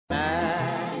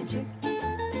magic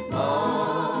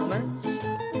moments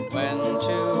when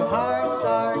two hearts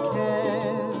are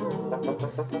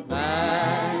caring.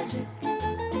 Magic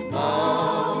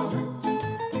moments,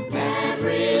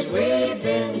 memories we've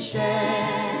been sharing.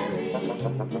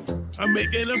 I'm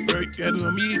making a break out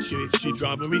of me chick, she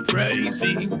driving me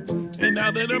crazy. And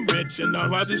now that I'm rich and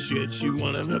all other shit, she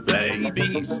one of her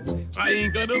babies. I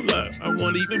ain't gonna lie, I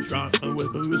won't even try, I'm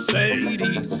with a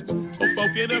Mercedes. Oh,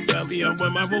 folk in the belly, I'm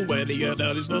with my Wendy, yeah,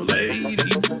 that is no lady.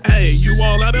 Hey, you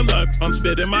all out of luck, I'm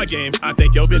spitting my game, I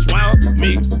think your bitch wild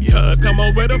me. Yeah, come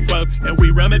over the fuck, and we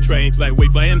run a train like we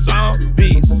playing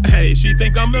zombies. Hey, she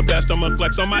think I'm the best, I'ma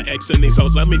flex on my ex and these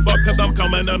hoes let me fuck, cause I'm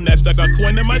coming up next. I got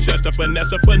coin in my chest, a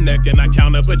finesse for neck, and I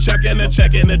count up a check and a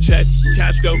check and a check.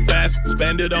 Cash go fast,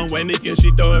 spend it on Wendy, and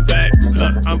she throw it back.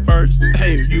 I'm first,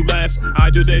 hey, you last. I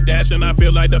do the dash and I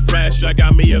feel like the Fresh. I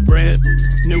got me a brand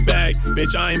new bag,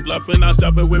 bitch, I ain't bluffing, I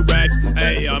stuff it with rags.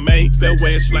 Hey, I make the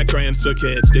wish like transfer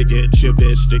kids to get your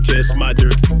bitch to kiss my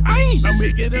dick. I'm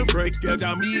making a break, I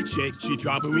got me a chick, she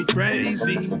driving me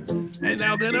crazy. And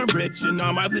now that I'm rich and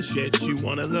all my other shit, she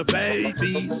one of the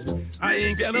babies. I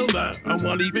ain't gonna lie, I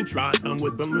won't even try, I'm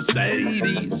with a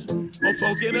Mercedes. Oh,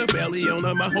 folk in the belly, on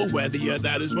my whole weather, yeah,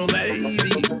 that is my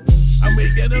lady. I'm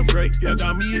making a break, I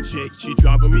got me a chick, she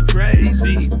driving me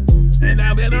crazy. And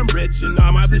now that I'm rich and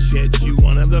all my other shit, she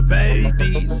one of the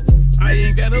babies. I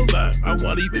ain't gonna lie, I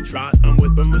won't even try, I'm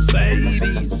with a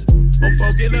Mercedes. Oh,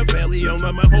 folk in the belly, on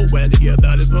my whole weather, yeah,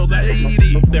 that is my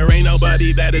lady. There ain't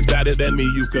nobody that is better than me,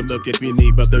 you can look if you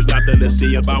need, but there's nothing to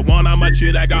see. If I want, I'm a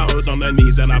chick that got hoes on their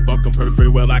knees, and I fuck them for free,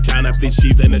 well, I kinda please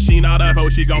she's in. If she not a hoe,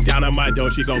 she gon' count on my dough,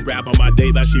 she gon' grab on my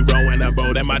day that she rowing a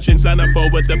boat. And my chin's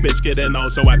centerfold with the bitch getting on,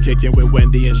 so I kick it with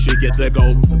Wendy and she get the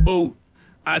gold. Ooh,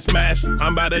 I smash,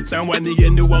 I'm about to turn Wendy a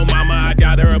new old mama, I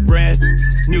got her a brand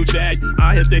new Jag.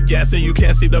 I hit the gas and you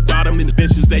can't see the bottom, these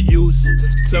bitches they use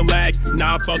to lag.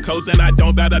 Now I fuck hoes and I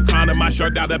don't got a condom, my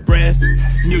shirt got a brand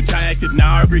new tag.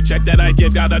 Now every check that I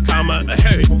get got a comma.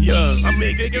 Hey, yeah, I'm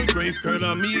making a drink, curl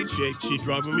on me a chick, she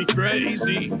driving me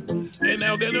crazy. And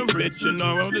now that I'm rich and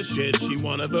all the shit, she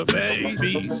one of the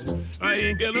babies. I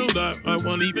ain't gonna lie, I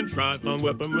won't even try, I'm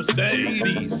with a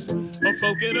Mercedes. I'm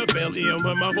folk in the belly, I'm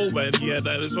with my whole wedding, yeah,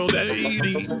 that is old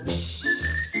lady.